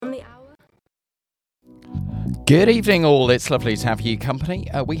Good evening all, it's lovely to have you company.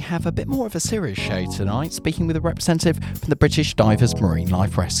 We have a bit more of a serious show tonight, speaking with a representative from the British Divers Marine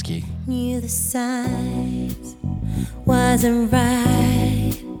Life Rescue. Knew the signs wasn't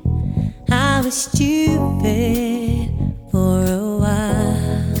right. I was stupid for a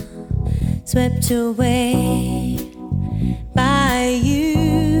while, swept away by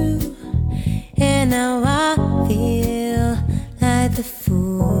you, and now I feel like the fool.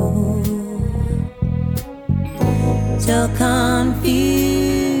 So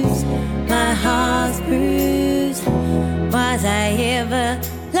confused, my heart's bruised. Was I ever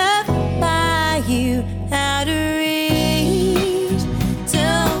loved by you? Out of reach,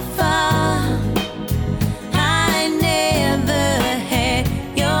 so far. I never had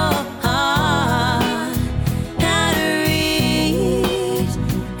your heart. Out of reach,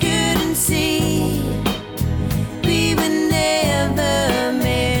 couldn't see. We were never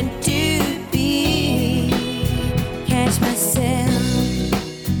meant to be. Catch myself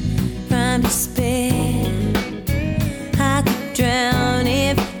from despair. I could drown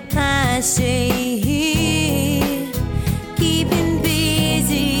if I stay here, keeping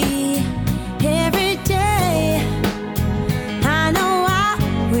busy every day. I know I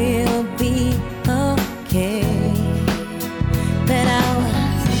will be okay, but I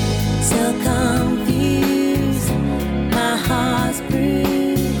was so confused, my heart's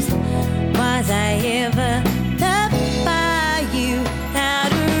bruised. Was I ever loved by you?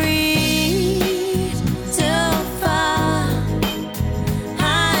 Out of reach, so far.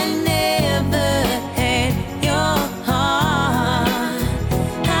 I never had your heart.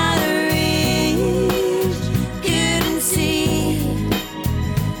 Out of reach, couldn't see.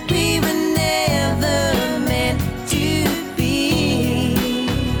 We were never meant to be.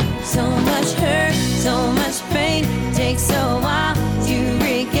 So much hurt, so much pain. Takes a while to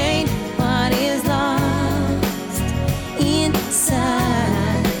regain what is lost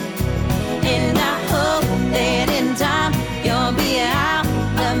inside. And I hope that in time you'll be out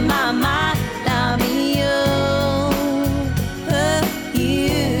of my mind. I'll be over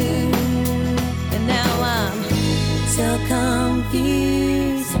you. And now I'm so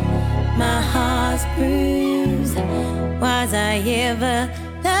confused, my heart's bruised. Was I ever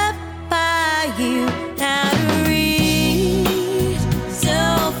loved by you? Out of reach,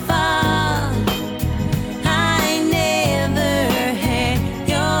 so far. I never had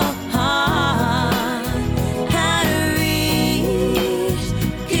your heart. Out of reach,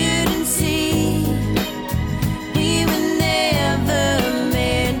 couldn't see. We were never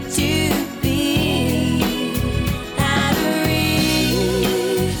meant to be. Out of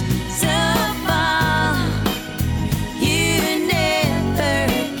reach, so far. You never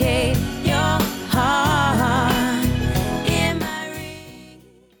gave your heart in my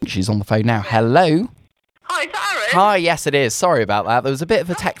reach. She's on the phone now. Hello. Hi, is that Aaron? Hi, yes it is. Sorry about that. There was a bit of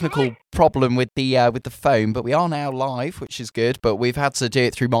a technical problem with the phone, but we are now live, which is good. But we've had to do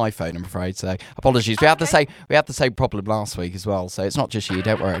it through my phone, I'm afraid. So apologies. We had the same problem last week as well. So it's not just you.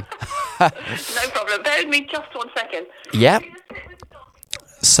 Don't worry. No problem. Bear with me just 1 second. Yeah.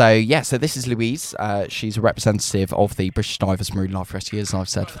 So this is Louise. She's a representative of the British Divers Marine Life Rescue, as I've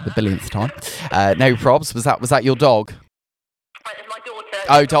said for the billionth time. No probs. Was that your dog? It's my daughter.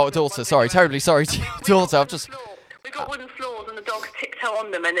 Oh, daughter. Sorry, terribly sorry to your daughter. I've just. We've got wooden floors and the dogs tiptoe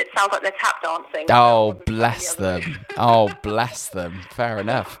on them and it sounds like they're tap dancing. Oh, bless them. Oh, bless them. Fair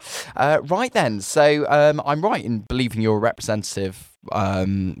enough. Right then. So I'm right in believing you're a representative,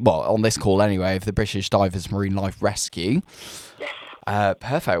 on this call anyway, of the British Divers Marine Life Rescue. Yes.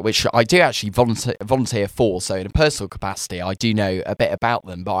 Perfect, which I do actually volunteer for, so in a personal capacity I do know a bit about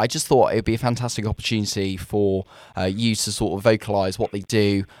them, but I just thought it would be a fantastic opportunity for you to sort of vocalise what they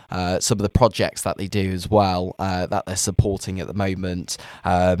do, some of the projects that they do as well, that they're supporting at the moment,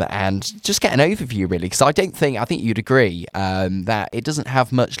 and just get an overview really, because I think you'd agree that it doesn't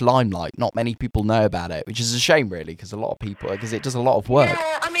have much limelight. Not many people know about it, which is a shame really, because it does a lot of work.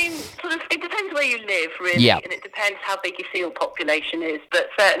 Yeah, I mean, sort of, it depends where you live really, Yeah. and it depends how big your seal population is, but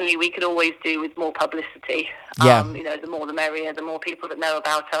certainly we could always do with more publicity. Yeah. The more the merrier, the more people that know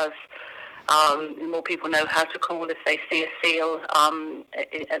about us, the more people know how to call if they see a seal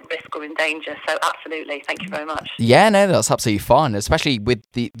at risk or in danger. So absolutely, thank you very much. Yeah, no, that's absolutely fine, especially with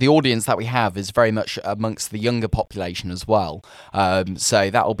the audience that we have is very much amongst the younger population as well. So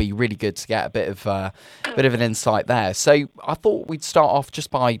that'll be really good to get a bit of an insight there. So I thought we'd start off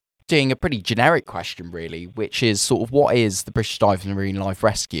just by doing a pretty generic question, really, which is sort of what is the British Divers Marine Life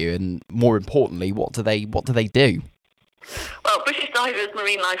Rescue, and more importantly, what do they do? Well, British Divers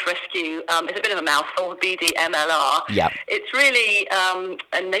Marine Life Rescue is a bit of a mouthful, BDMLR. Yeah. It's really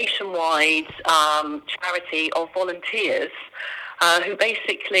a nationwide charity of volunteers who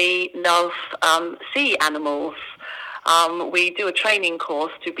basically love sea animals. We do a training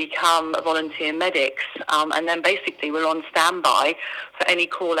course to become volunteer medics, and then basically we're on standby for any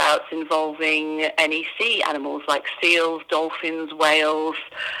call-outs involving any sea animals like seals, dolphins, whales,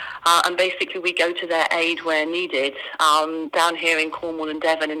 and basically we go to their aid where needed. Down here in Cornwall and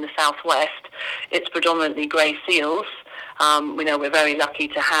Devon in the southwest, it's predominantly grey seals. We know we're very lucky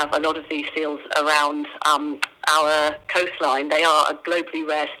to have a lot of these seals around our coastline. They are a globally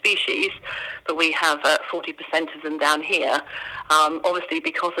rare species, but we have 40% of them down here. Obviously,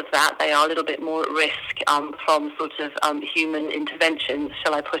 because of that, they are a little bit more at risk from sort of human intervention,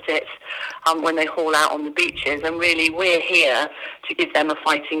 shall I put it, when they haul out on the beaches. And really, we're here to give them a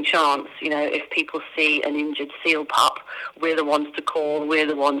fighting chance. You know, if people see an injured seal pup, we're the ones to call. We're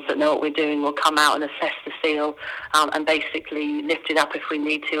the ones that know what we're doing. We'll come out and assess the seal and basically lift it up if we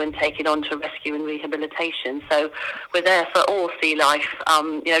need to and take it on to rescue and rehabilitation. So we're there for all sea life.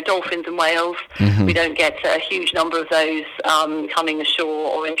 You know, dolphins and whales, we don't get a huge number of those coming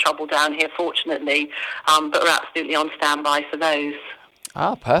ashore or in trouble down here, fortunately, but we're absolutely on standby for those.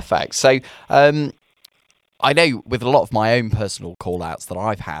 Ah, perfect. So, I know with a lot of my own personal call-outs that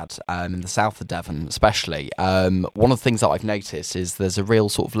I've had in the south of Devon especially, one of the things that I've noticed is there's a real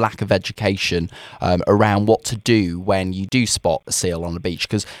sort of lack of education around what to do when you do spot a seal on the beach,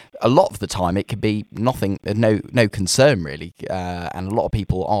 because a lot of the time it could be nothing, no concern really, and a lot of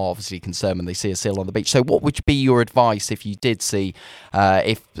people are obviously concerned when they see a seal on the beach. So what would be your advice if you did see,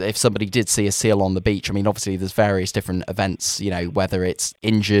 if somebody did see a seal on the beach? I mean, obviously there's various different events, you know, whether it's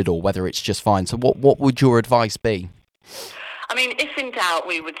injured or whether it's just fine. So what would your advice be? I mean, if in doubt,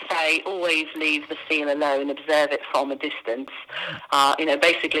 we would say always leave the seal alone, observe it from a distance. You know,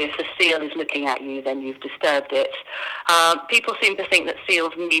 basically, if the seal is looking at you, then you've disturbed it. People seem to think that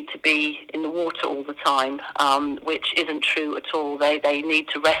seals need to be in the water all the time, which isn't true at all. They need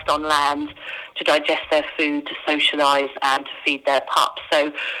to rest on land to digest their food, to socialise and to feed their pups.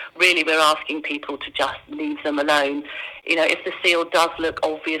 So really, we're asking people to just leave them alone. You know, if the seal does look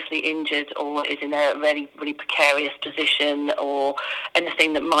obviously injured or is in a really, really precarious position or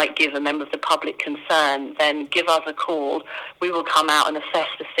anything that might give a member of the public concern, then give us a call. We will come out and assess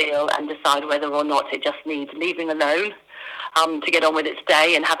the seal and decide whether or not it just needs leaving alone to get on with its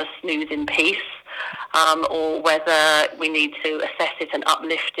day and have a snooze in peace, or whether we need to assess it and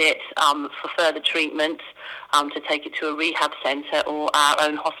uplift it for further treatment, to take it to a rehab centre or our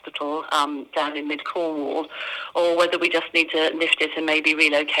own hospital down in mid-Cornwall, or whether we just need to lift it and maybe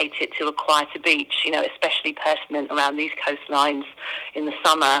relocate it to a quieter beach, you know, especially pertinent around these coastlines in the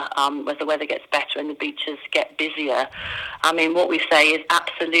summer, as the weather gets better and the beaches get busier. I mean, what we say is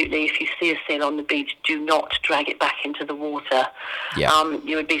absolutely, if you see a seal on the beach, do not drag it back into the water. Yeah.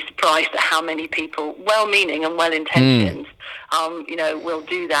 You would be surprised at how many people, well-meaning and well-intentioned, you know, will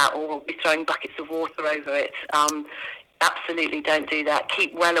do that or will be throwing buckets of water over it. Absolutely don't do that.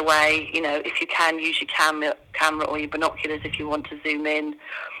 Keep well away. You know, if you can, use your camera or your binoculars if you want to zoom in.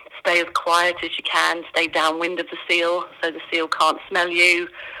 Stay as quiet as you can. Stay downwind of the seal so the seal can't smell you,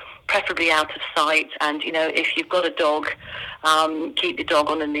 preferably out of sight. And, you know, if you've got a dog, keep your dog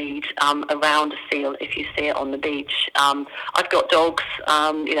on a lead around a seal if you see it on the beach. I've got dogs.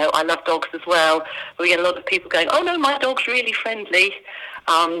 You know, I love dogs as well. We get a lot of people going, oh, no, my dog's really friendly.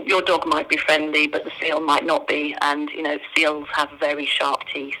 Your dog might be friendly, but the seal might not be. And, you know, seals have very sharp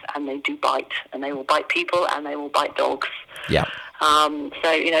teeth and they do bite. And they will bite people and they will bite dogs. Yeah.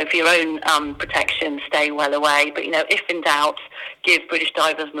 So, you know, for your own protection, stay well away. But, you know, if in doubt, give British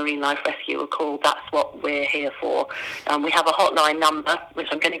Divers Marine Life Rescue a call. That's what we're here for. We have a hotline number, which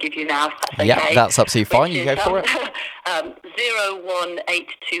I'm going to give you now, if that's okay. Yeah, that's absolutely fine. You go for it.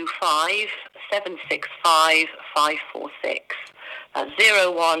 01825 765 546.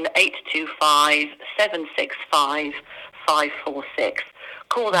 01825 765 546.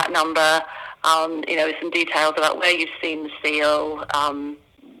 Call that number. You know, some details about where you've seen the seal,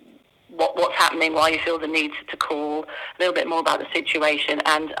 what's happening, why you feel the need to call, a little bit more about the situation,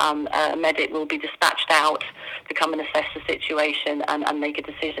 and a medic will be dispatched out to come and assess the situation and make a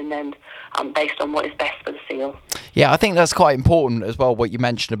decision then based on what is best for the seal. Yeah, I think that's quite important as well, what you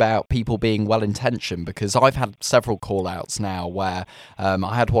mentioned about people being well-intentioned, because I've had several call-outs now where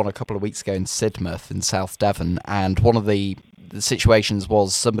I had one a couple of weeks ago in Sidmouth in South Devon, and one of the situations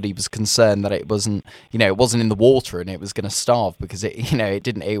was somebody was concerned that it wasn't in the water and it was going to starve because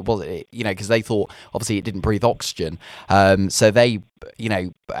because they thought obviously it didn't breathe oxygen. So they,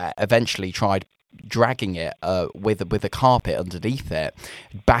 eventually tried dragging it with a carpet underneath it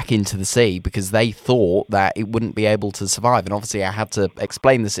back into the sea because they thought that it wouldn't be able to survive. And obviously I had to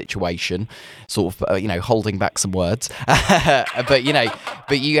explain the situation, sort of holding back some words. but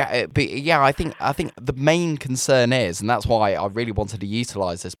I think the main concern is, and that's why I really wanted to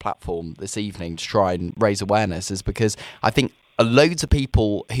utilise this platform this evening to try and raise awareness, is because I think loads of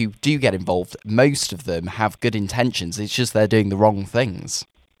people who do get involved, most of them have good intentions. It's just they're doing the wrong things.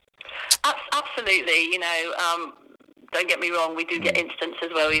 Absolutely. Don't get me wrong, we do get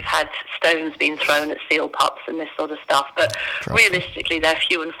instances where we've had stones being thrown at seal pups and this sort of stuff, but realistically they're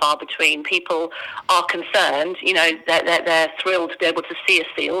few and far between. People are concerned, they're thrilled to be able to see a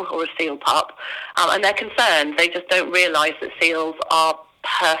seal or a seal pup, and they're concerned. They just don't realise that seals are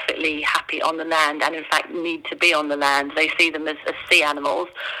perfectly happy on the land and in fact need to be on the land. They see them as sea animals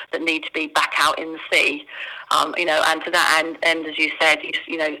that need to be back out in the sea. And to that end, as you said,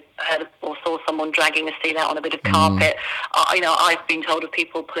 you heard or saw someone dragging a seal out on a bit of carpet. I've been told of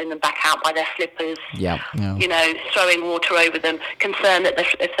people pulling them back out by their flippers. Throwing water over them, concerned that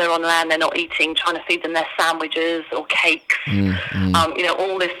if they're on land they're not eating, trying to feed them their sandwiches or cakes.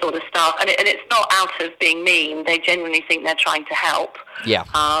 All this sort of stuff. And it's not out of being mean. They genuinely think they're trying to help.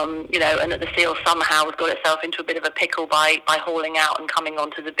 And that the seal somehow has got itself into a bit of a pickle by hauling out and coming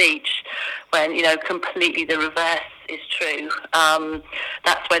onto the beach, when completely the reverse is true.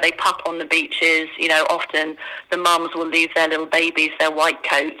 That's where they pup on the beaches. Often the mums will leave their little babies, their white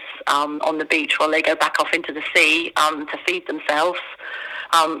coats, on the beach while they go back off into the sea to feed themselves.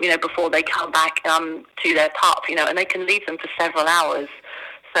 Before they come back to their pup, and they can leave them for several hours.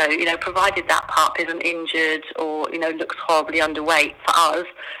 So, provided that pup isn't injured or, looks horribly underweight, for us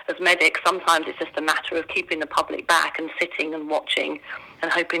as medics, sometimes it's just a matter of keeping the public back and sitting and watching and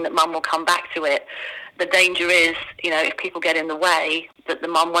hoping that mum will come back to it. The danger is, if people get in the way, that the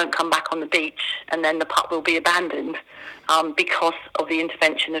mum won't come back on the beach and then the pup will be abandoned because of the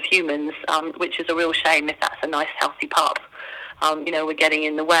intervention of humans, which is a real shame if that's a nice, healthy pup. We're getting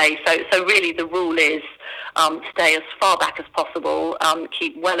in the way. So really the rule is stay as far back as possible,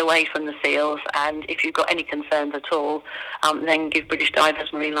 keep well away from the seals, and if you've got any concerns at all, then give British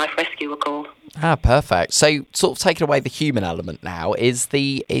Divers Marine Life Rescue a call. Perfect. So sort of taking away the human element now,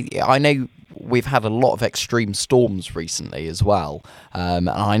 I know we've had a lot of extreme storms recently as well, and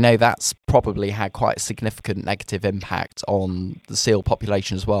I know that's probably had quite a significant negative impact on the seal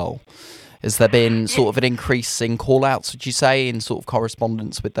population as well. Has there been sort of an increase in call-outs, would you say, in sort of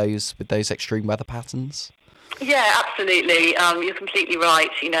correspondence with those extreme weather patterns? Yeah, absolutely. You're completely right.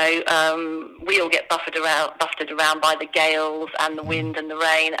 We all get buffeted around by the gales and the wind and the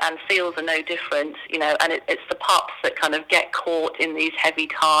rain, and seals are no different. And it's the pups that kind of get caught in these heavy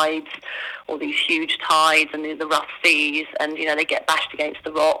tides or these huge tides and the rough seas, and they get bashed against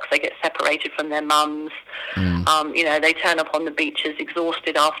the rocks. They get separated from their mums. They turn up on the beaches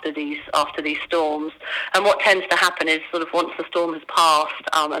exhausted after these storms. And what tends to happen is sort of once the storm has passed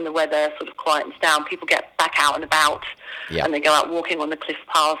and the weather sort of quietens down, people get back out and about, and they go out walking on the cliff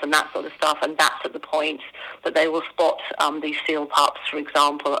paths and that sort of stuff, and that's at the point that they will spot these seal pups, for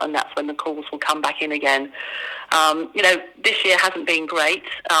example, and that's when the calls will come back in again. This year hasn't been great,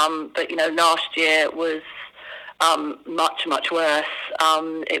 but last year was much worse.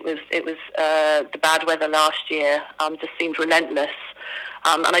 It was the bad weather last year just seemed relentless.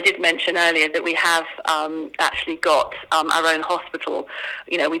 And I did mention earlier that we have actually got our own hospital.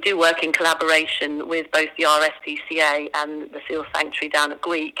 We do work in collaboration with both the RSPCA and the Seal Sanctuary down at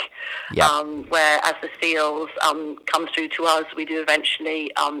Gweek, where as the seals come through to us, we do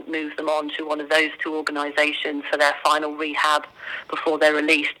eventually move them on to one of those two organisations for their final rehab before they're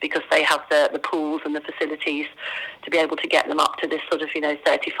released, because they have the pools and the facilities to be able to get them up to this sort of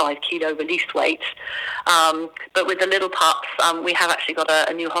 35 kilo released weight. But with the little pups, we have actually got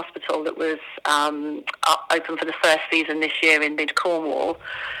a new hospital that was open for the first season this year in mid-Cornwall.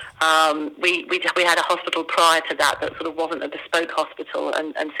 We had a hospital prior to that sort of wasn't a bespoke hospital,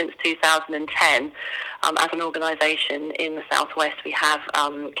 and since 2010, as an organisation in the southwest, we have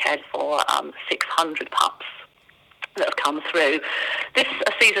cared for 600 pups that have come through. This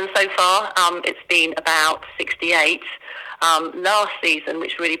season so far, it's been about 68. Last season,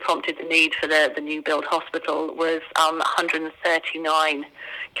 which really prompted the need for the new build hospital, was 139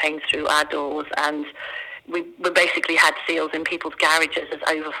 came through our doors, and we basically had seals in people's garages as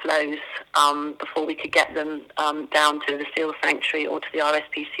overflows before we could get them down to the Seal Sanctuary or to the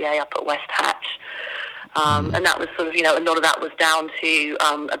RSPCA up at West Hatch. And that was sort of, a lot of that was down to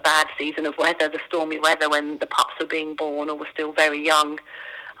a bad season of weather, the stormy weather when the pups were being born or were still very young.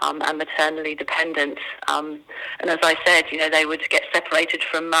 and maternally dependent. And as I said, they would get separated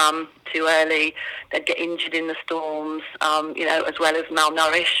from mum too early. They'd get injured in the storms, as well as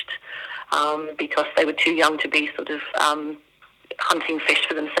malnourished, because they were too young to be sort of hunting fish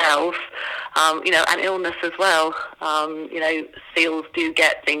for themselves, and illness as well. Seals do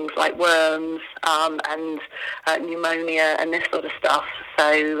get things like worms and pneumonia and this sort of stuff.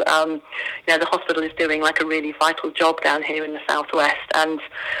 So, the hospital is doing like a really vital job down here in the southwest. And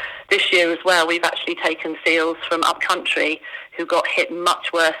this year as well, we've actually taken seals from up country who got hit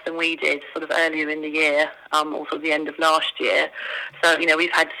much worse than we did sort of earlier in the year, or sort of the end of last year. So,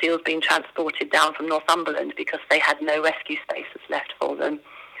 we've had seals being transported down from Northumberland because they had no rescue spaces left for them.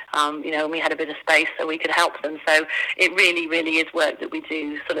 And we had a bit of space so we could help them. So it really, really is work that we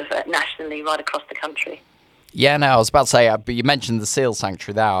do sort of nationally right across the country. Yeah, no, I was about to say, but you mentioned the Seal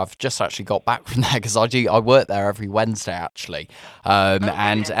Sanctuary there. I've just actually got back from there because I work there every Wednesday actually,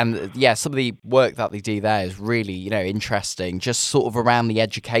 and some of the work that they do there is really interesting. Just sort of around the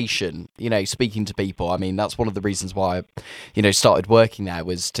education, speaking to people. I mean, that's one of the reasons why I started working there,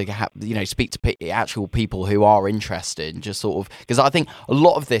 was to speak to actual people who are interested, and just sort of, because I think a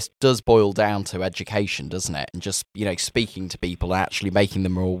lot of this does boil down to education, doesn't it? And just speaking to people and actually making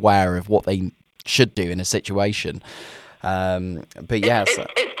them aware of what they should do in a situation. But yeah,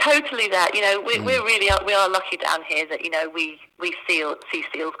 it's totally that. We are lucky down here that we see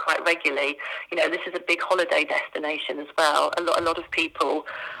seals quite regularly. This is a big holiday destination as well. A lot of people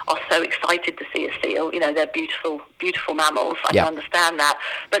are so excited to see a seal. They're beautiful, beautiful mammals. I can understand that,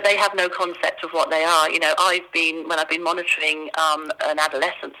 but they have no concept of what they are. When I've been monitoring an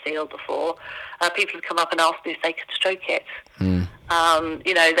adolescent seal before, people have come up and asked me if they could stroke it.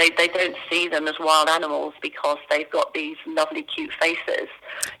 They don't see them as wild animals because they've got these lovely, cute faces.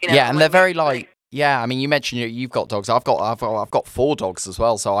 And they're very light. Yeah, I mean, you mentioned you've got dogs. I've got 4 dogs as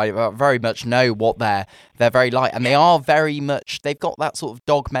well, so I very much know what they're very light, and they are very much. They've got that sort of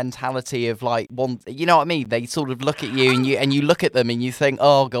dog mentality of like one. You know what I mean? They sort of look at you, and you look at them, and you think,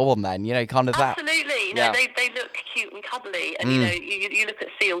 oh, go on then. Kind of that. Absolutely. They look cute and cuddly, and you look at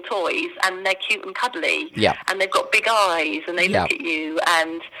seal toys, and they're cute and cuddly. Yeah. And they've got big eyes, and they look at you,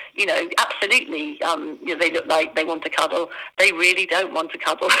 and absolutely, they look like they want to cuddle. They really don't want to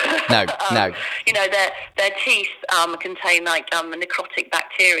cuddle. No, no. Their teeth contain like necrotic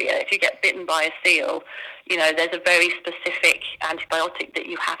bacteria. If you get bitten by a seal, there's a very specific antibiotic that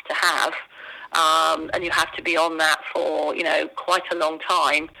you have to have, and you have to be on that for quite a long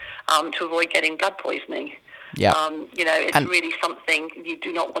time to avoid getting blood poisoning. Yeah. It's really something you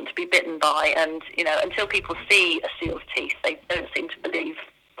do not want to be bitten by, and until people see a seal's teeth, they don't seem to believe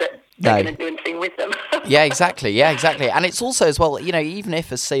that they're going to do anything with them. Yeah, exactly. And it's also as well, even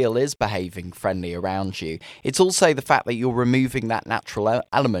if a seal is behaving friendly around you, it's also the fact that you're removing that natural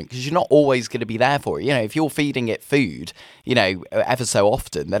element, because you're not always going to be there for it. If you're feeding it food, ever so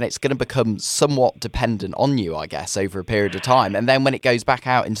often, then it's going to become somewhat dependent on you, I guess, over a period of time. And then when it goes back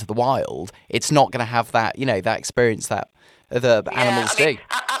out into the wild, it's not going to have that, that experience that other animals do.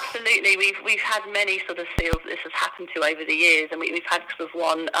 Absolutely. We've had many sort of seals that this has happened to over the years, and we've had sort of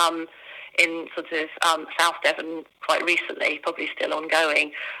one in sort of South Devon quite recently, probably still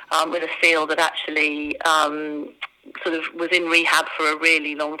ongoing, with a seal that actually sort of was in rehab for a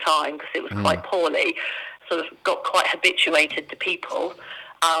really long time because it was quite poorly, sort of got quite habituated to people,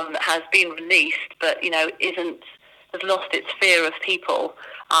 has been released, but has lost its fear of people,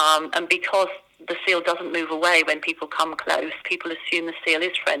 and because the seal doesn't move away when people come close, people assume the seal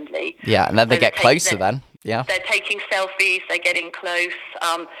is friendly. Yeah, and then they get closer then. Yeah. They're taking selfies, they're getting close.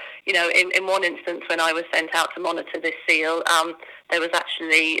 In one instance when I was sent out to monitor this seal, there was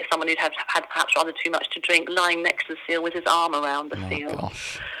actually someone who'd had perhaps rather too much to drink lying next to the seal with his arm around the seal.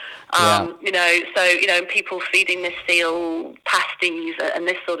 Gosh. People feeding this seal pasties and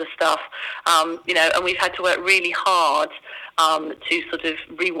this sort of stuff, and we've had to work really hard to sort of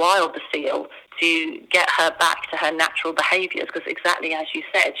rewild the seal to get her back to her natural behaviours, because exactly as you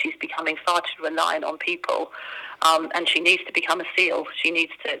said, she's becoming far too reliant on people, and she needs to become a seal. She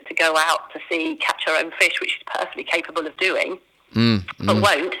needs to go out to catch her own fish, which she's perfectly capable of doing, but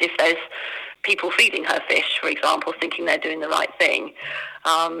won't if there's people feeding her fish, for example, thinking they're doing the right thing.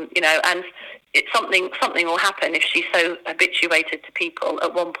 And it's something will happen if she's so habituated to people.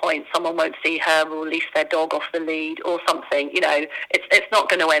 At one point, someone won't see her or release their dog off the lead or something. It's not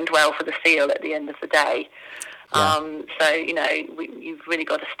going to end well for the seal at the end of the day. Yeah. You've really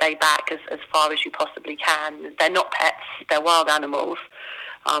got to stay back as far as you possibly can. They're not pets; they're wild animals.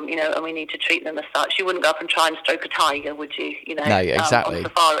 And we need to treat them as such. You wouldn't go up and try and stroke a tiger, would you? No, exactly. On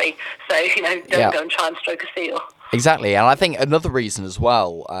safari. So, don't go and try and stroke a seal. Exactly, and I think another reason as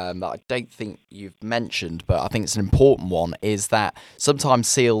well that I don't think you've mentioned, but I think it's an important one, is that sometimes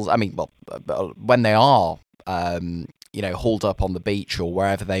seals, when they are, hauled up on the beach or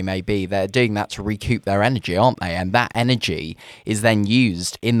wherever they may be, they're doing that to recoup their energy, aren't they? And that energy is then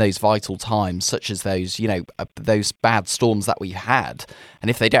used in those vital times, such as those, those bad storms that we had. And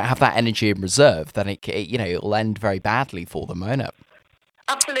if they don't have that energy in reserve, then it'll end very badly for them, won't it?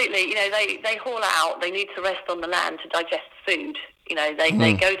 Absolutely. They haul out. They need to rest on the land to digest food. They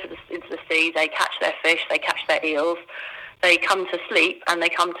go into the sea. They catch their fish. They catch their eels. They come to sleep and they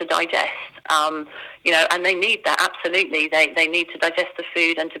come to digest. And they need that, absolutely. They need to digest the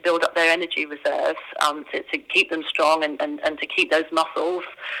food and to build up their energy reserves, to keep them strong and to keep those muscles,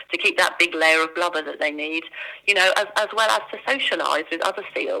 to keep that big layer of blubber that they need, as well as to socialise with other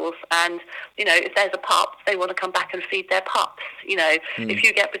seals. And, if there's a pup, they want to come back and feed their pups. If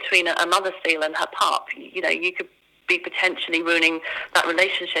you get between a mother seal and her pup, you could be potentially ruining that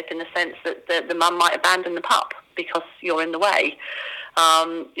relationship in the sense that the mum might abandon the pup because you're in the way.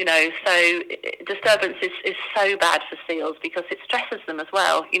 So disturbance is so bad for seals because it stresses them as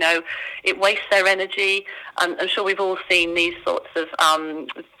well. It wastes their energy. I'm sure we've all seen these sorts of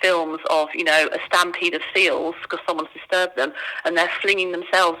films of, a stampede of seals because someone's disturbed them and they're flinging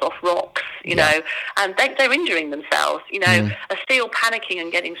themselves off rocks, and they're injuring themselves. A seal panicking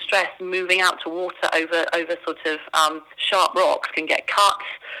and getting stressed, moving out to water over sort of sharp rocks can get cut,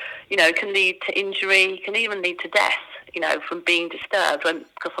 can lead to injury, can even lead to death. From being disturbed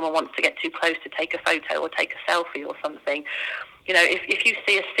because someone wants to get too close to take a photo or take a selfie or something. If you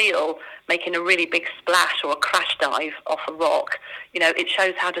see a seal making a really big splash or a crash dive off a rock, it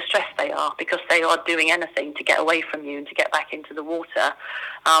shows how distressed they are because they are doing anything to get away from you and to get back into the water.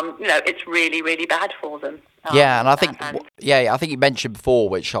 It's really, really bad for them. And I think, I think you mentioned before,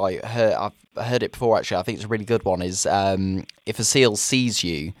 which I've heard it before actually. I think it's a really good one. Is if a seal sees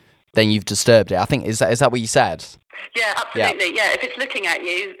you, then you've disturbed it. I think is that what you said? Yeah, absolutely. Yeah, if it's looking at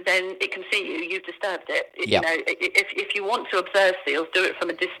you, then it can see you. You've disturbed it. If you want to observe seals, do it from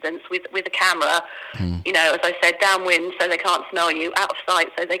a distance with a camera. As I said, downwind so they can't smell you, out of sight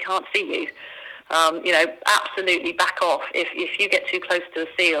so they can't see you. Absolutely back off. If you get too close to a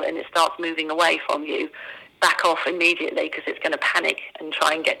seal and it starts moving away from you, back off immediately because it's going to panic and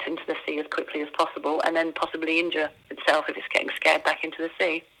try and get into the sea as quickly as possible and then possibly injure itself if it's getting scared back into the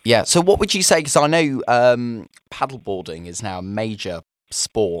sea. Yeah, so what would you say, because I know paddleboarding is now a major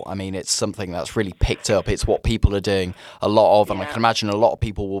sport. I mean, it's something that's really picked up. It's what people are doing a lot of, and I can imagine a lot of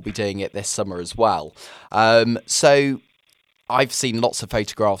people will be doing it this summer as well. So I've seen lots of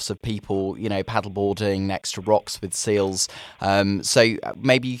photographs of people, paddleboarding next to rocks with seals. So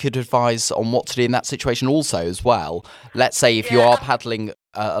maybe you could advise on what to do in that situation also as well. Let's say if you are paddling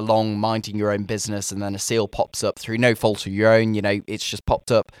along, minding your own business, and then a seal pops up through no fault of your own, it's just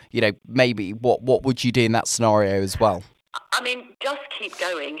popped up, maybe what would you do in that scenario as well? I mean, just keep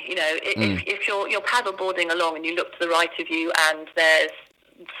going. If you're paddleboarding along and you look to the right of you and there's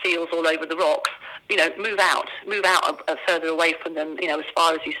seals all over the rocks, move out further away from them, as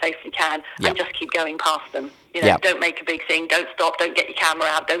far as you safely can, and just keep going past them. Don't make a big thing, don't stop, don't get your camera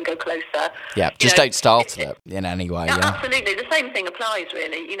out, don't go closer. Just don't startle it in any way. Absolutely, the same thing applies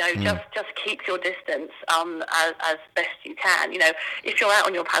really. Just keep your distance as best you can. If you're out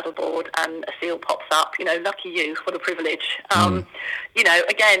on your paddleboard and a seal pops up, lucky you, what a privilege.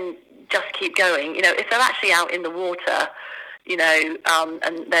 Again, just keep going. If they're actually out in the water,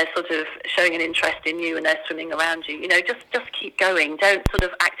 and they're sort of showing an interest in you and they're swimming around you, just keep going. Don't sort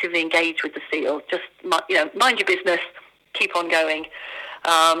of actively engage with the seal. Just, mind your business, keep on going.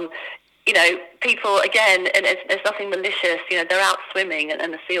 People, again, and there's nothing malicious, they're out swimming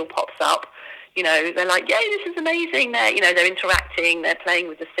and the seal pops up. They're like, yay, this is amazing. They're interacting, they're playing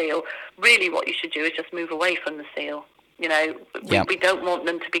with the seal. Really what you should do is just move away from the seal. We don't want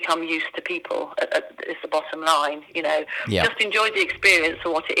them to become used to people. It's the bottom line. Just enjoy the experience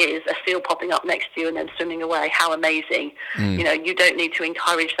for what it is. A seal popping up next to you and then swimming away. How amazing! You don't need to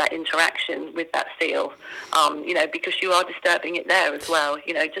encourage that interaction with that seal. Because you are disturbing it there as well.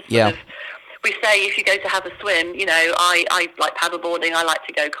 Just sort of. We say if you go to have a swim, I like paddleboarding. I like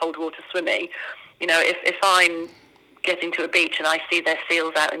to go cold water swimming. If I'm getting to a beach and I see their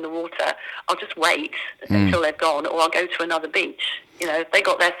seals out in the water, I'll just wait until they're gone, or I'll go to another beach. they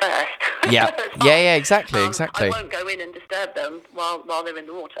got there first. Yeah, yeah, exactly. I won't go in and disturb them while they're in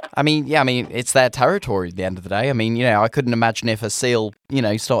the water. I mean, it's their territory at the end of the day. I mean, I couldn't imagine if a seal,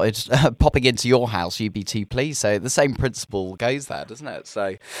 started popping into your house, you'd be too pleased. So the same principle goes there, doesn't it?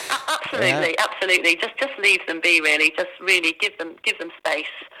 So absolutely. Just leave them be, really. Just really give them space.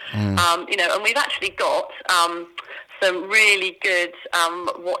 And we've actually got some really good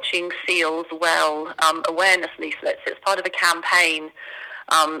watching seals well awareness leaflets. It's part of a campaign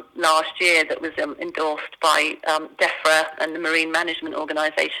last year that was endorsed by DEFRA and the Marine Management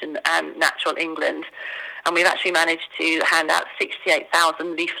Organisation and Natural England. And we've actually managed to hand out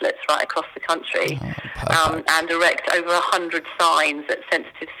 68,000 leaflets right across the country and erect over 100 signs at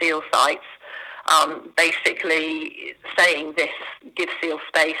sensitive seal sites, basically saying this, give seal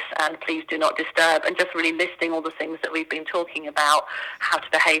space and please do not disturb, and just really listing all the things that we've been talking about, how to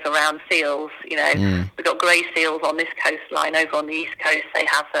behave around seals. We've got grey seals on this coastline. Over on the east coast they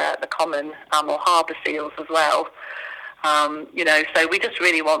have the common or harbour seals as well. So we just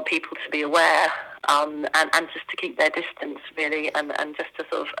really want people to be aware and just to keep their distance, really, and just to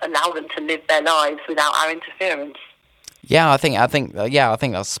sort of allow them to live their lives without our interference. Yeah, I think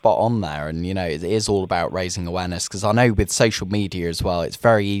that's spot on there, and it is all about raising awareness, because I know with social media as well, it's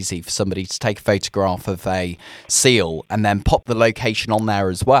very easy for somebody to take a photograph of a seal and then pop the location on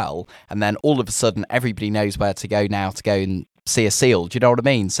there as well, and then all of a sudden everybody knows where to go now to go and see a seal. Do you know what I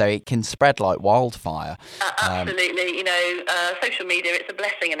mean? So it can spread like wildfire. Absolutely. Social media, it's a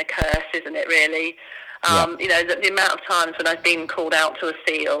blessing and a curse, isn't it, really? The amount of times when I've been called out to a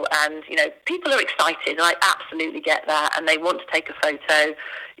seal and, people are excited, and I absolutely get that, and they want to take a photo,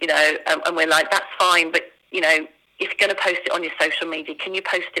 and we're like, that's fine, but, if you're going to post it on your social media, can you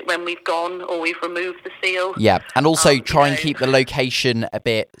post it when we've gone or we've removed the seal? Yeah, and also try and keep the location a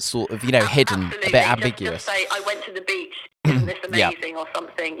bit sort of, hidden, absolutely. A bit ambiguous. Just say, I went to the beach, isn't this amazing or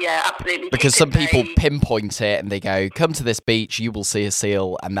something? Yeah, absolutely. Because some people pinpoint it and they go, come to this beach, you will see a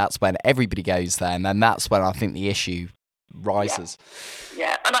seal, and that's when everybody goes there, and then that's when I think the issue rises.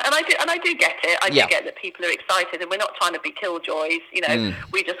 Yeah, and I do get it. I do get that people are excited, and we're not trying to be killjoys.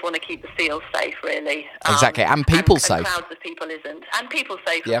 We just want to keep the seals safe, really. Exactly, and people safe. And crowds of people isn't, and people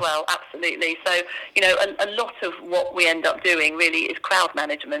safe as well. Absolutely. So a lot of what we end up doing really is crowd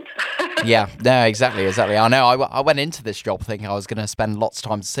management. No, exactly. I know. I went into this job thinking I was going to spend lots of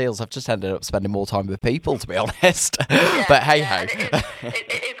time with seals. I've just ended up spending more time with people, to be honest. But hey ho,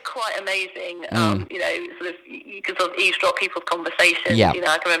 it is quite amazing. You can sort of eavesdrop people's conversations. Yeah.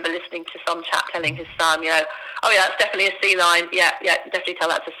 I can remember listening to some chap telling his son, oh yeah, that's definitely a sea line. Yeah, definitely tell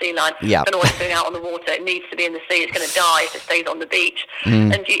that's a sea line. Yeah. Don't know what's going out on the water. It needs to be in the sea. It's going to die if it stays on the beach.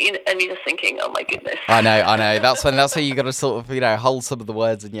 And you're just thinking, oh my goodness. I know. That's when you got to sort of hold some of the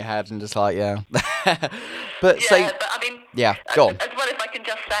words in your head and just like But I mean, go on. As well, if I can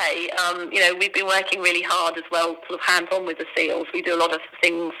just say, we've been working really hard as well, sort of hands-on with the seals. We do a lot of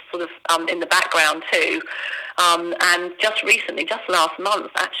things sort of in the background too. And just recently, just last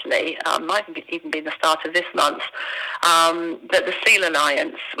month actually, might even be the start of this month, that the Seal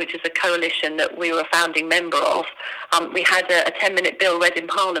Alliance, which is a coalition that we were a founding member of, we had a 10-minute bill read in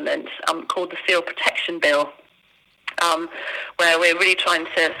Parliament called the Seal Protection Bill, where we're really trying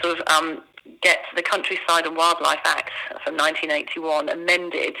to sort of get the Countryside and Wildlife Act from 1981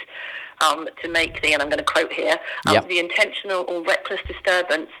 amended to make and I'm going to quote here, the intentional or reckless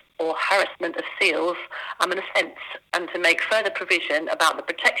disturbance or harassment of seals an offence, and to make further provision about the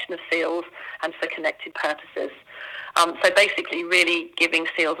protection of seals and for connected purposes. So basically really giving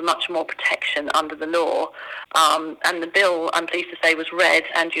seals much more protection under the law. And the bill, I'm pleased to say, was read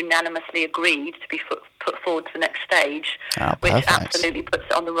and unanimously agreed to be put forward to the next stage, which absolutely puts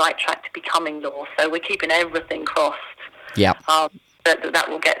it on the right track to becoming law. So we're keeping everything crossed. Yeah. That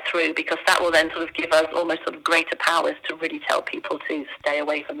will get through, because that will then sort of give us almost sort of greater powers to really tell people to stay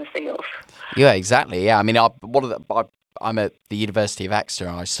away from the seals. Yeah, exactly. Yeah, I mean, I'm at the University of Exeter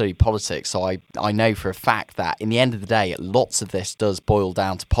and I study politics, so I know for a fact that in the end of the day, lots of this does boil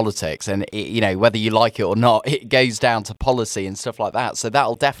down to politics, and whether you like it or not, it goes down to policy and stuff like that. So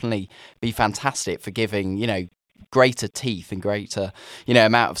that'll definitely be fantastic for giving greater teeth and greater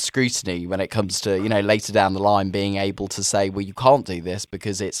amount of scrutiny when it comes to later down the line being able to say, well, you can't do this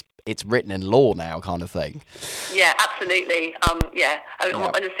because it's written in law now, kind of thing. Yeah, absolutely. And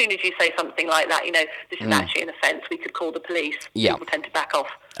as soon as you say something like that, this is actually an offence, we could call the police. People tend to back off.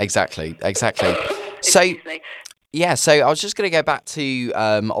 Exactly. Excuse me. Yeah, so I was just going to go back to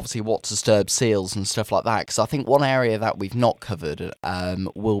obviously what disturbs seals and stuff like that, because I think one area that we've not covered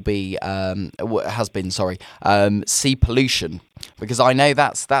will be has been sea pollution, because I know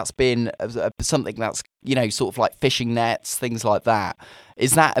that's been something that's sort of like fishing nets, things like that.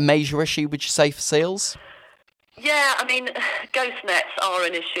 Is that a major issue, would you say, for seals? Yeah, I mean, ghost nets are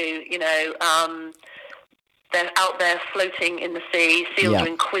an issue. They're out there floating in the sea. Seals are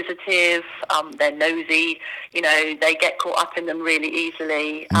inquisitive. They're nosy. They get caught up in them really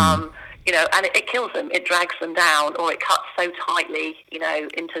easily. And it kills them. It drags them down, or it cuts so tightly,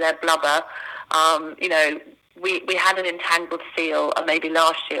 into their blubber. We had an entangled seal maybe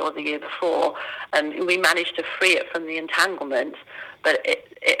last year or the year before, and we managed to free it from the entanglement. But it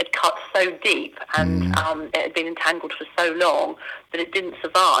had cut so deep, and it had been entangled for so long that it didn't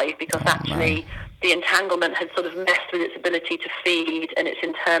survive, because the entanglement had sort of messed with its ability to feed, and its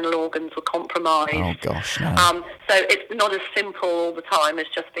internal organs were compromised. Oh, gosh, no. So it's not as simple all the time as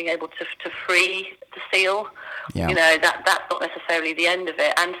just being able to free the seal. Yeah. That's not necessarily the end of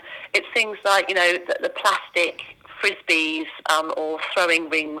it. And it's things like, the plastic frisbees or throwing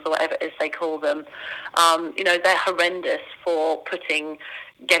rings, or whatever it is they call them. They're horrendous for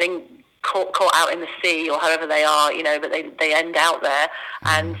getting caught out in the sea, or however they are, but they end out there.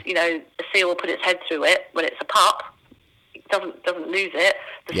 And, the seal will put its head through it when it's a pup. It doesn't lose it.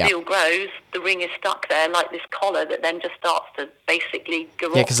 The seal grows. The ring is stuck there like this collar that then just starts to basically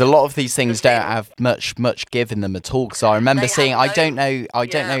garrote. Yeah, because a lot of these things don't have much give in them at all. Because I remember seeing, I don't know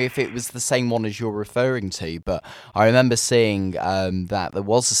if it was the same one as you're referring to, but I remember seeing that there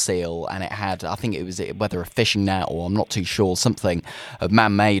was a seal, and it had, I think it was whether a fishing net or I'm not too sure, something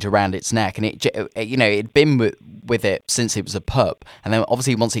man-made around its neck, and it'd been with it since it was a pup, and then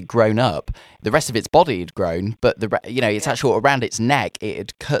obviously once it grown up, the rest of its body had grown, but it's actually around its neck, it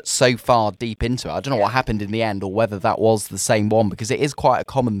had cut so far deep into it. I don't know what happened in the end, or whether that was the same one, because it is quite a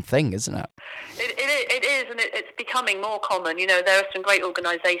common thing, isn't it? It is, and it's becoming more common. There are some great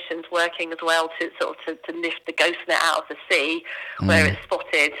organisations working as well to lift the ghost net out of the sea where it's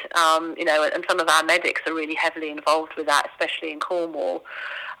spotted. And some of our medics are really heavily involved with that, especially in Cornwall.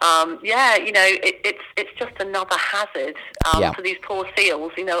 It's just another hazard for these poor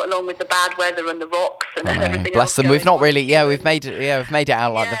seals. Along with the bad weather and the rocks and everything. Bless them. We've not really. We've made it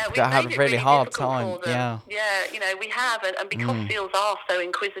out like they've had a really hard time. We have, and because seals are so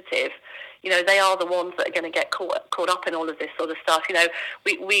inquisitive, they are the ones that are going to get caught up in all of this sort of stuff.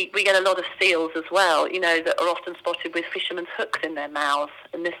 We get a lot of seals as well, that are often spotted with fishermen's hooks in their mouths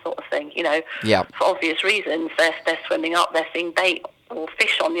and this sort of thing, for obvious reasons. They're swimming up, they're seeing bait or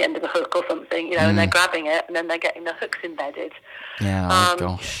fish on the end of the hook or something, and they're grabbing it, and then they're getting the hooks embedded. Yeah,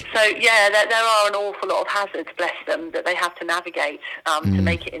 gosh. So, there are an awful lot of hazards, bless them, that they have to navigate to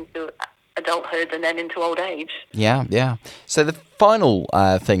make it into adulthood and then into old age. Yeah. So the final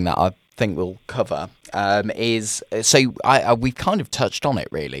thing that I think we'll cover is, we've kind of touched on it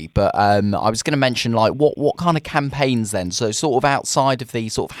really, but I was going to mention like what kind of campaigns then, so sort of outside of the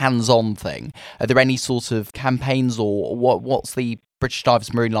sort of hands-on thing, are there any sort of campaigns, or what's the British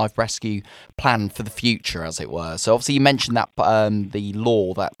Divers Marine Life Rescue plan for the future, as it were? So obviously you mentioned that the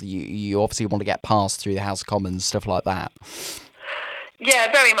law that you obviously want to get passed through the House of Commons, stuff like that.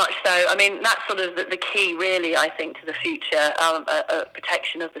 Yeah, very much so. I mean, that's sort of the key, really, I think, to the future,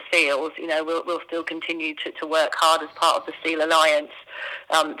 protection of the seals. We'll still continue to work hard as part of the Seal Alliance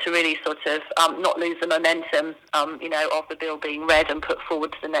to really sort of not lose the momentum, of the bill being read and put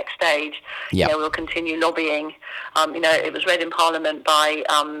forward to the next stage. Yeah. We'll continue lobbying. It was read in Parliament by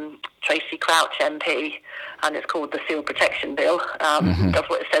Tracy Crouch MP, and it's called the Seal Protection Bill. That's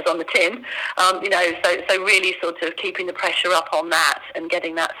what it says on the tin. So really sort of keeping the pressure up on that and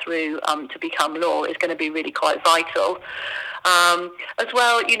getting that through to become law is going to be really quite vital. As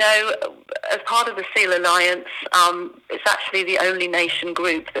well, as part of the Seal Alliance, it's actually the only nation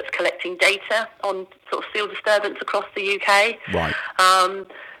group that's collecting data on sort of seal disturbance across the UK. Right.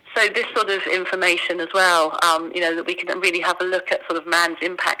 So this sort of information as well, that we can really have a look at sort of man's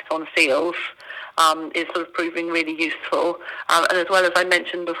impact on seals, is sort of proving really useful. And as well as I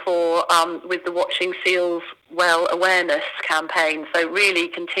mentioned before, with the Watching Seals Well awareness campaign, so really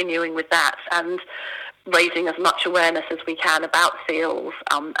continuing with that and raising as much awareness as we can about seals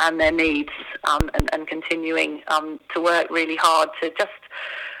and their needs, and continuing to work really hard to just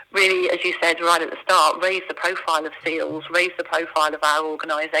really, as you said right at the start, raise the profile of seals, raise the profile of our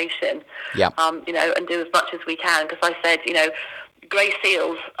organisation, and do as much as we can. Because I said, grey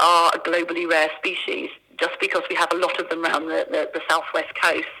seals are a globally rare species. Just because we have a lot of them around the southwest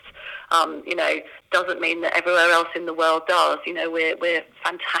coast, doesn't mean that everywhere else in the world does. We're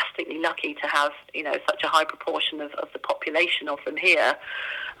fantastically lucky to have, such a high proportion of the population of them here.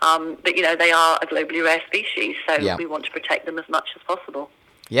 But, they are a globally rare species, so we want to protect them as much as possible.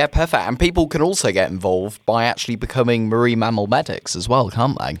 Yeah, perfect. And people can also get involved by actually becoming marine mammal medics as well,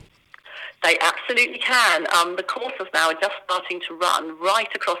 can't they? They absolutely can. The courses now are just starting to run right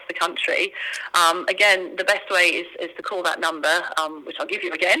across the country. Again, the best way is to call that number, which I'll give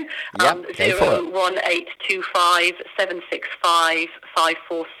you again, 01825 765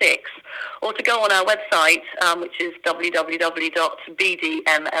 546, or to go on our website, which is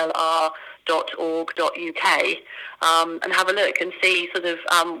www.bdmlr.org.uk, and have a look and see sort of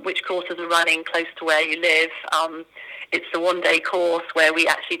which courses are running close to where you live. It's a one-day course where we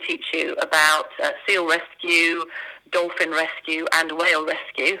actually teach you about seal rescue, dolphin rescue, and whale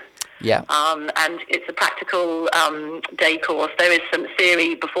rescue. Yeah. And it's a practical day course. There is some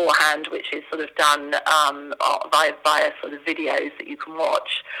theory beforehand, which is sort of done via sort of videos that you can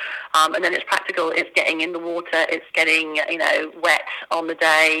watch. And then it's practical. It's getting in the water. It's getting, wet on the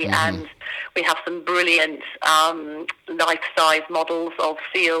day. Mm-hmm. And we have some brilliant life-size models of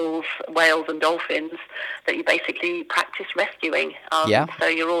seals, whales, and dolphins that you basically practice rescuing. So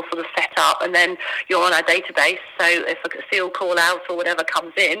you're all sort of set up, and then you're on our database. So if a seal call out or whatever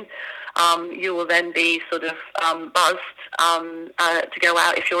comes in, you will then be sort of buzzed to go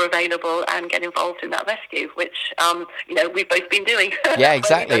out if you're available and get involved in that rescue, which we've both been doing. Yeah,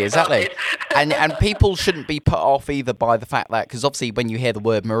 exactly. And people shouldn't be put off either by the fact that, because obviously when you hear the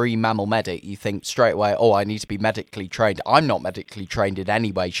word marine mammal medic, you think straight away, I need to be medically trained. I'm not medically trained in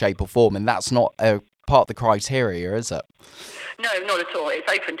any way, shape or form, and that's not a part of the criteria, is it? No, not at all. It's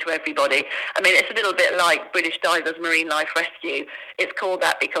open to everybody. I mean, it's a little bit like British Divers Marine Life Rescue. It's called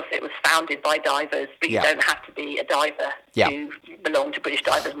that because it was founded by divers, but you don't have to be a diver to belong to British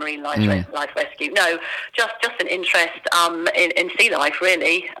Divers Marine Life Rescue. No, just an interest in sea life,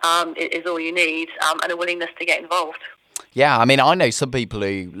 really, is all you need, and a willingness to get involved. Yeah, I mean, I know some people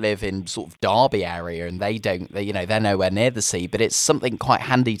who live in sort of Derby area and they're nowhere near the sea, but it's something quite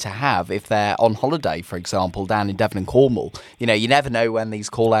handy to have if they're on holiday, for example, down in Devon and Cornwall. You never know when these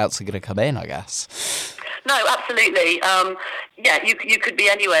call-outs are going to come in, I guess. No, absolutely. You could be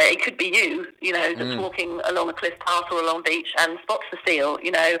anywhere. It could be you, just walking along a cliff path or along the beach and spots the seal,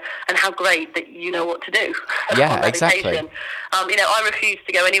 and how great that you know what to do. Yeah, exactly. Occasion. I refuse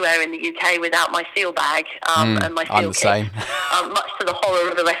to go anywhere in the UK without my seal bag and my seal kit, much to the horror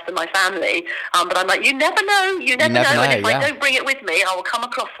of the rest of my family. But I'm like, you never know. And if I don't bring it with me, I will come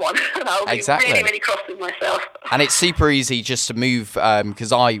across one, and I will be really, really cross with myself. And it's super easy just to move,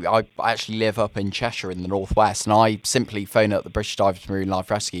 because I actually live up in Cheshire in the northwest, and I simply phone up the British Divers Marine Life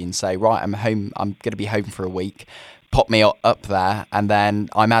Rescue and say, right, I'm home. I'm going to be home for a week. Pop me up there, and then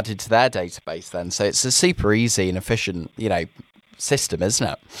I'm added to their database. Then, so it's a super easy and efficient, system, isn't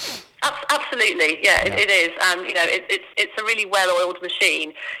it? Absolutely, it is, and it's a really well-oiled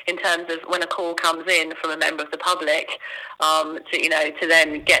machine in terms of when a call comes in from a member of the public, to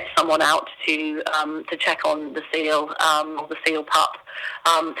then get someone out to check on the seal or the seal pup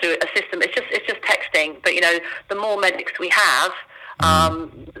through a system. It's just texting, but the more medics we have,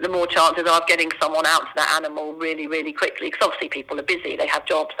 the more chances are of getting someone out to that animal really, really quickly. Because obviously people are busy, they have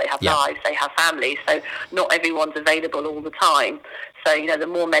jobs, they have lives, they have families, so not everyone's available all the time. So, the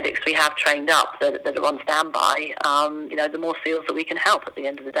more medics we have trained up that are on standby, the more seals that we can help at the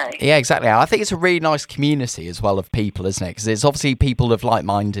end of the day. Yeah, exactly. I think it's a really nice community as well of people, isn't it? Because it's obviously people of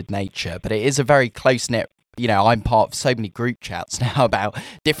like-minded nature, but it is a very close-knit. I'm part of so many group chats now about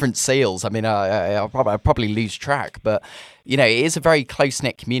different seals. I mean, I'll probably lose track, but, it is a very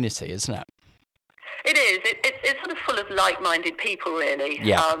close-knit community, isn't it? It is. It's sort of full of like-minded people, really.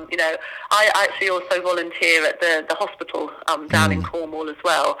 Yeah. I actually also volunteer at the hospital down in Cornwall as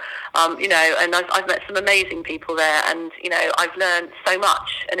well. And I've met some amazing people there, and I've learned so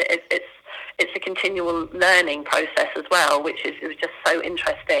much, and it's a continual learning process as well, which is just so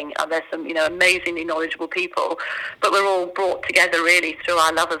interesting. There's some, amazingly knowledgeable people, but we're all brought together really through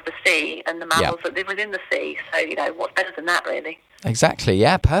our love of the sea and the mammals that live within the sea. So, what's better than that, really? Exactly.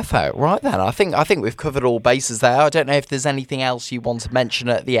 Yeah. Perfect. Right then. I think we've covered all bases there. I don't know if there's anything else you want to mention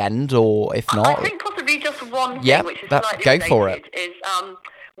at the end, or if not. I think possibly just one thing, which is slightly go for it. Is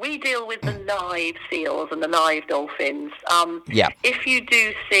we deal with the live seals and the live dolphins. If you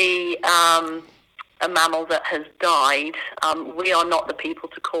do see a mammal that has died, we are not the people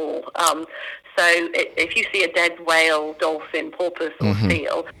to call. So if you see a dead whale, dolphin, porpoise or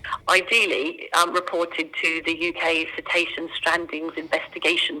seal, ideally report it to the UK Cetacean Strandings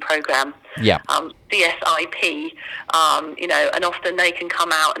Investigation Programme. CSIP, and often they can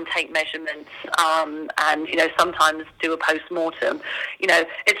come out and take measurements, and sometimes do a post-mortem.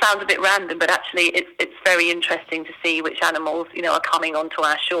 It sounds a bit random, but actually it's very interesting to see which animals are coming onto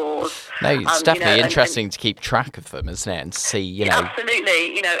our shores. No, it's definitely interesting to keep track of them, isn't it? And see, absolutely.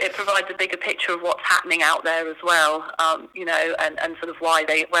 It provides a bigger picture of what's happening out there as well. And sort of where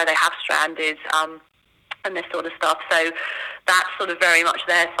they have stranded. And this sort of stuff. So that's sort of very much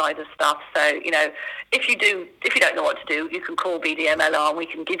their side of stuff. So, if you don't know what to do, you can call BDMLR and we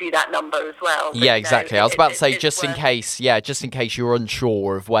can give you that number as well. But, yeah, exactly. I was about to say, just in case you're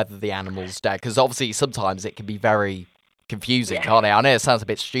unsure of whether the animal's dead, because obviously sometimes it can be very confusing, can't it? I know it sounds a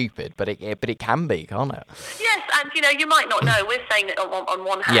bit stupid, but it can be, can't it? Yes, and you might not know. We're saying that on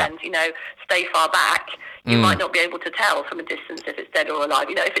one hand, stay far back. You might not be able to tell from a distance if it's dead or alive.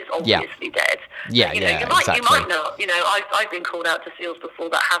 If it's obviously dead. Yeah, you exactly. You might not. I've been called out to seals before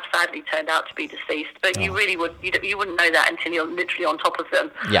that have sadly turned out to be deceased. But you really you wouldn't know that until you're literally on top of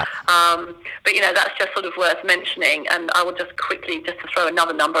them. Yeah. But that's just sort of worth mentioning. And I will just quickly to throw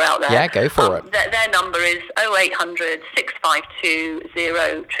another number out there. Yeah, go for it. Their number is 0800 652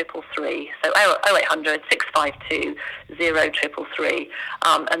 0333. So 0800 652 0333.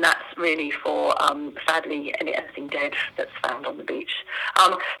 And that's really for sadly anything dead that's found on the beach.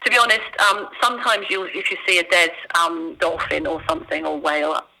 To be honest, sometimes if you see a dead dolphin or something, or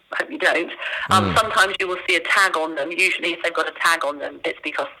whale, I hope you don't, sometimes you will see a tag on them. Usually if they've got a tag on them, it's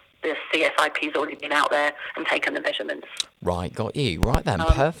because the CSIP's already been out there and taken the measurements. Right, got you. Right then,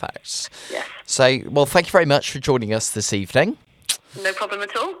 perfect. Yes. So, well, thank you very much for joining us this evening. No problem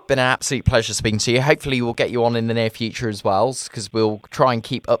at all. Been an absolute pleasure speaking to you. Hopefully we'll get you on in the near future as well, because we'll try and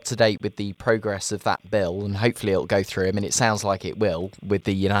keep up to date with the progress of that bill, and hopefully it'll go through. I mean, it sounds like it will, with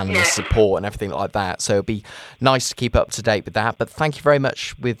the unanimous support and everything like that. So it'll be nice to keep up to date with that. But thank you very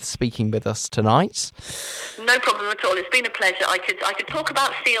much with speaking with us tonight. No problem at all. It's been a pleasure. I could talk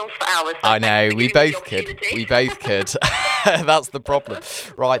about seals for hours. So I know, we both could. We both could. That's the problem.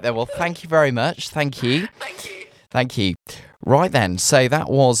 Right then, well, thank you very much. Thank you. Thank you. Thank you. Right then, so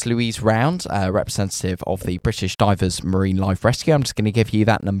that was Louise Round, representative of the British Divers Marine Life Rescue. I'm just going to give you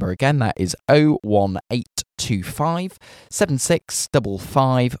that number again. That is 01825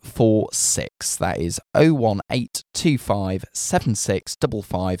 765546. That is 01825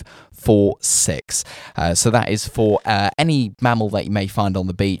 765546. So that is for any mammal that you may find on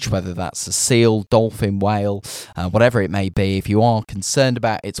the beach, whether that's a seal, dolphin, whale, whatever it may be. If you are concerned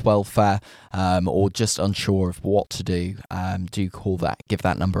about its welfare or just unsure of what to do, do give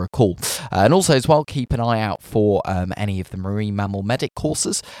that number a call. And also as well, keep an eye out for any of the marine mammal medic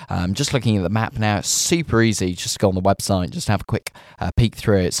courses. Just looking at the map now, it's super easy. Just go on the website, just have a quick peek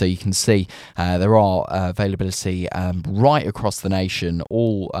through it, so you can see there are availability right across the nation.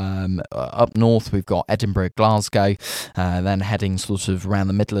 All up north we've got Edinburgh, Glasgow, then heading sort of around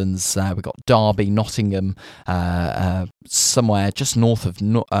the Midlands, we've got Derby, Nottingham, somewhere just north of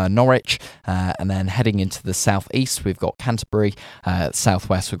Norwich, and then heading into the southeast we've got Canterbury,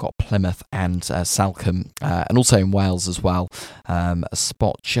 southwest we've got Plymouth and Salcombe, and also in Wales as well, a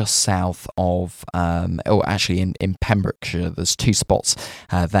spot just south of actually in Pembrokeshire. There's 2 spots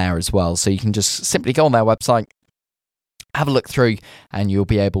there as well, so you can just simply go on their website, have a look through, and you'll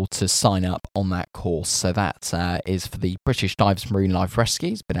be able to sign up on that course. So that is for the British Divers Marine Life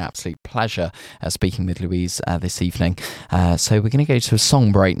Rescue. It's been an absolute pleasure speaking with Louise this evening. So we're going to go to a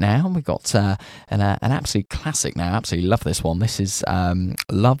song break now. We've got an absolute classic now. Absolutely love this one. This is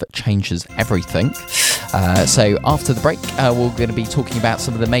Love Changes Everything. So after the break, we're going to be talking about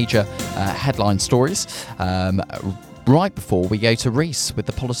some of the major headline stories. Right before we go to Reese with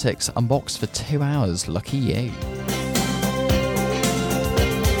the Politics Unboxed for 2 hours. Lucky you.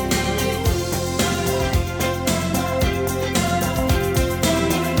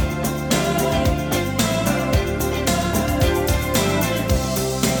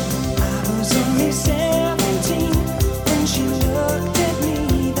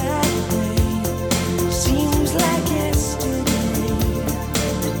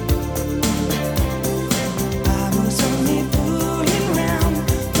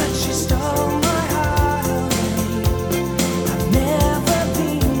 Stole my heart away.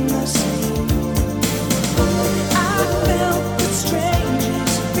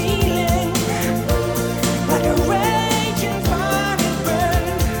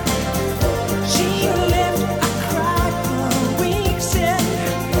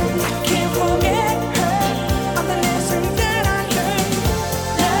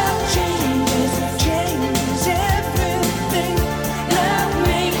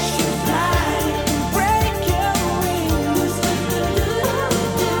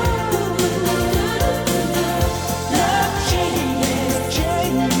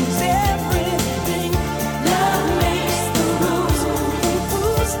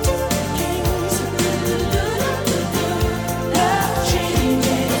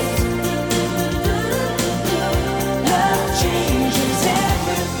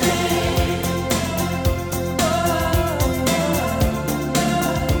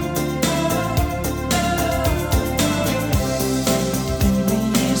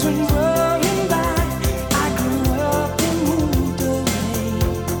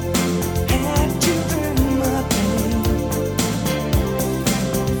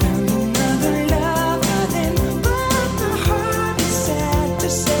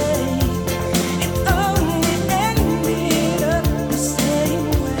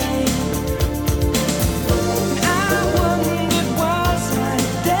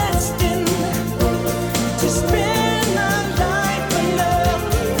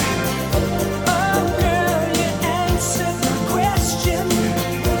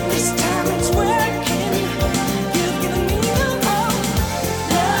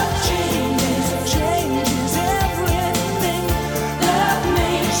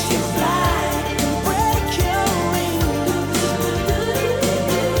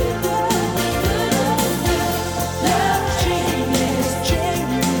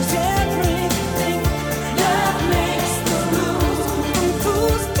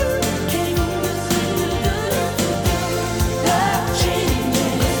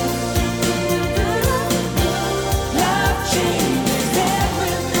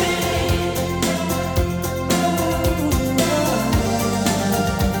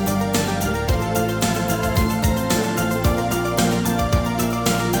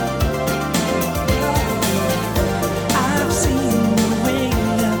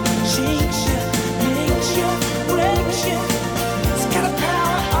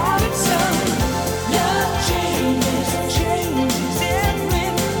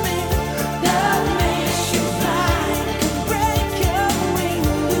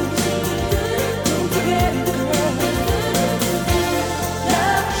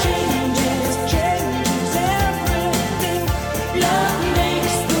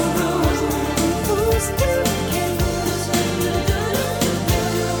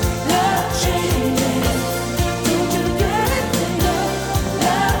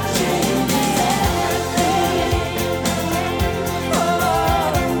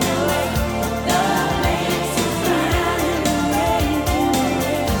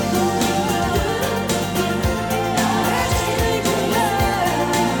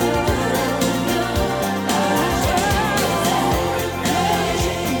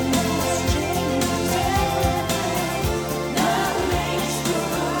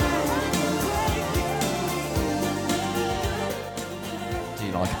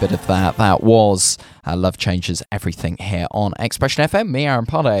 bit of that. That was Love Changes Everything here on Expression FM. Me, Aaron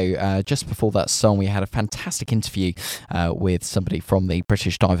Pardo. Just before that song, we had a fantastic interview with somebody from the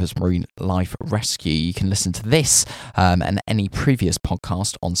British Divers Marine Life Rescue. You can listen to this and any previous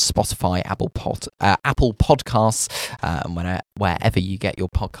podcast on Spotify, Apple Podcasts, and wherever you get your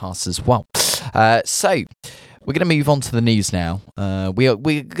podcasts as well. So we're going to move on to the news now. We're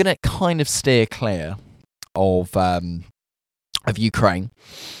going to kind of steer clear of Ukraine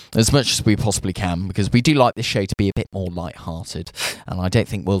as much as we possibly can, because we do like this show to be a bit more light-hearted, and I don't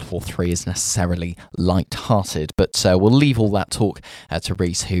think World War III is necessarily light-hearted, but we'll leave all that talk to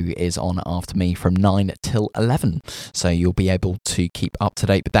Reese, who is on after me from 9 till 11, so you'll be able to keep up to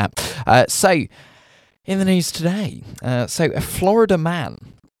date with that. So in the news today, a Florida man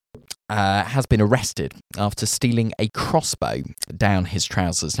has been arrested after stealing a crossbow down his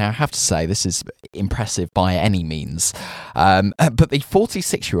trousers. Now, I have to say, this is impressive by any means. But the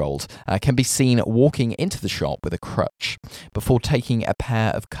 46-year-old can be seen walking into the shop with a crutch before taking a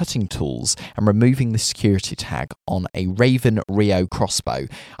pair of cutting tools and removing the security tag on a Raven Rio crossbow.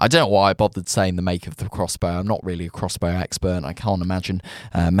 I don't know why I bothered saying the make of the crossbow. I'm not really a crossbow expert. I can't imagine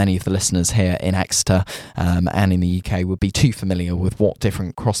many of the listeners here in Exeter and in the UK would be too familiar with what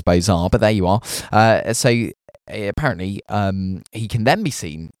different crossbows are. But there you are. So apparently he can then be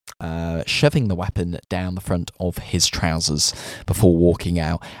seen shoving the weapon down the front of his trousers before walking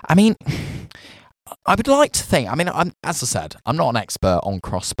out. I mean, I would like to think, as I said, I'm not an expert on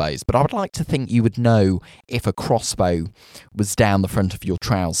crossbows, but I would like to think you would know if a crossbow was down the front of your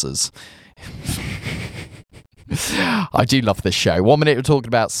trousers. I do love this show. 1 minute we're talking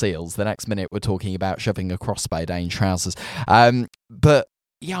about seals, the next minute we're talking about shoving a crossbow down your trousers. But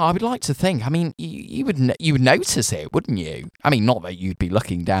yeah, I would like to think. I mean, you would notice it, wouldn't you? I mean, not that you'd be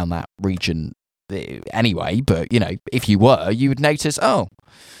looking down that region anyway, but, you know, if you were, you would notice, oh,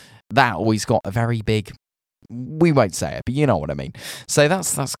 that always got a very big... We won't say it, but you know what I mean. So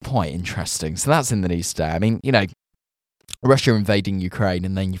that's quite interesting. So that's in the news today. I mean, you know, Russia invading Ukraine,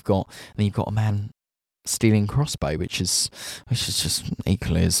 and then you've got a man stealing crossbow, which is just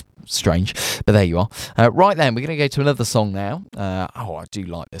equally as strange. But there you are. Right then, we're going to go to another song now. I do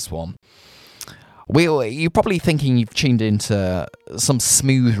like this one. You're probably thinking you've tuned into some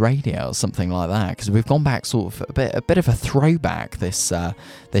smooth radio or something like that, because we've gone back sort of a bit of a throwback this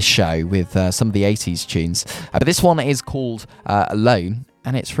show with some of the 80s tunes. But this one is called Alone,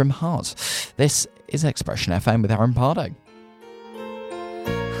 and it's from Heart. This is Expression FM with Aaron Pardo.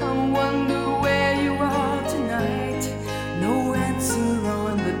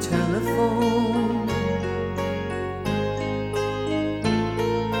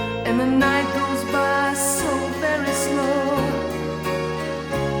 And the night goes by so very slow.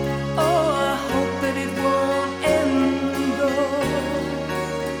 Oh, I hope that it won't end though.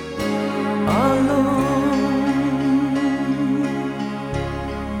 Alone.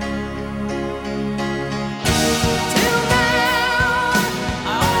 Till now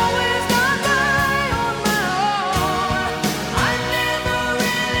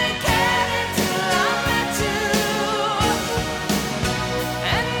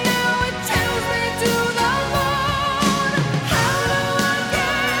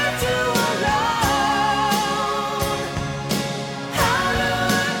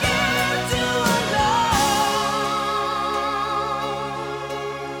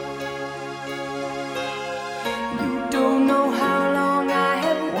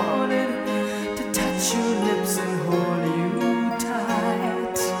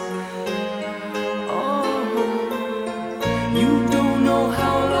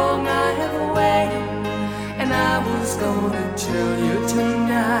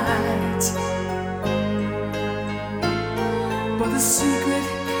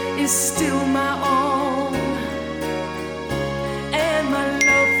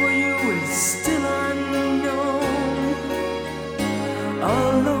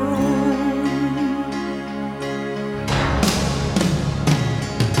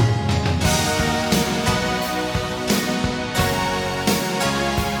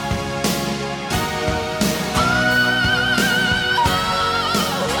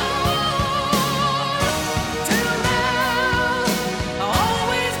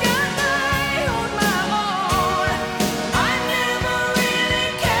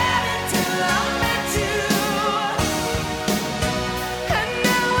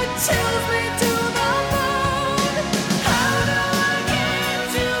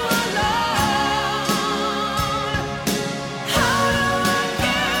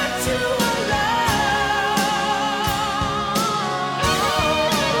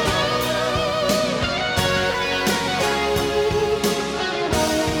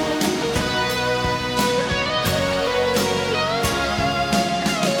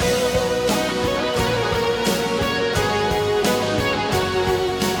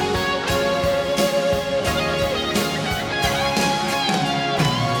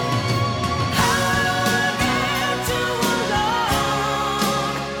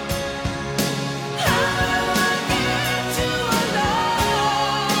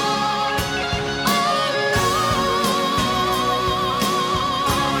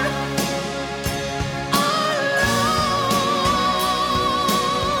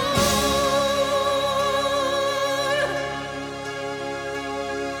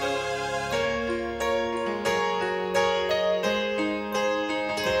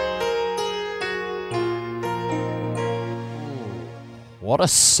What a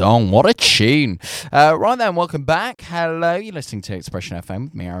song, what a tune. Right then, welcome back. Hello, you're listening to Expression FM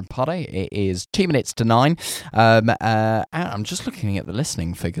with me, Aaron Pardo. It is 2 minutes to 9. I'm just looking at the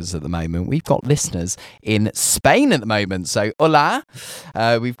listening figures at the moment. We've got listeners in Spain at the moment, so hola.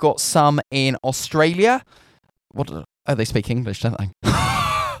 We've got some in Australia. They speak English, don't they?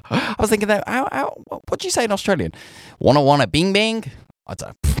 I was thinking, what do you say in Australian? Wanna bing bing? I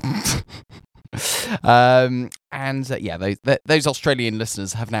don't. Those Australian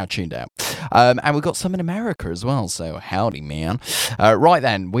listeners have now tuned out. And we've got some in America as well, so howdy, man. Right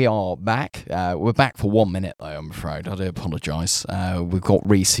then, we are back. We're back for 1 minute, though, I'm afraid. I do apologise. We've got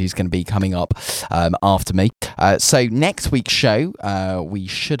Reese, who's going to be coming up after me. So next week's show, we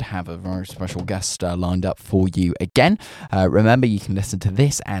should have a very special guest lined up for you again. Remember, you can listen to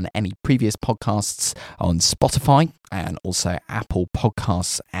this and any previous podcasts on Spotify and also Apple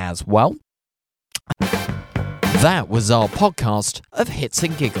Podcasts as well. That was our podcast of Hits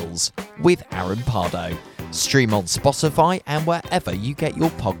and Giggles with Aaron Pardo. Stream on Spotify and wherever you get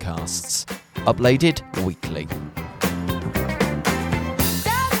your podcasts. Uploaded weekly.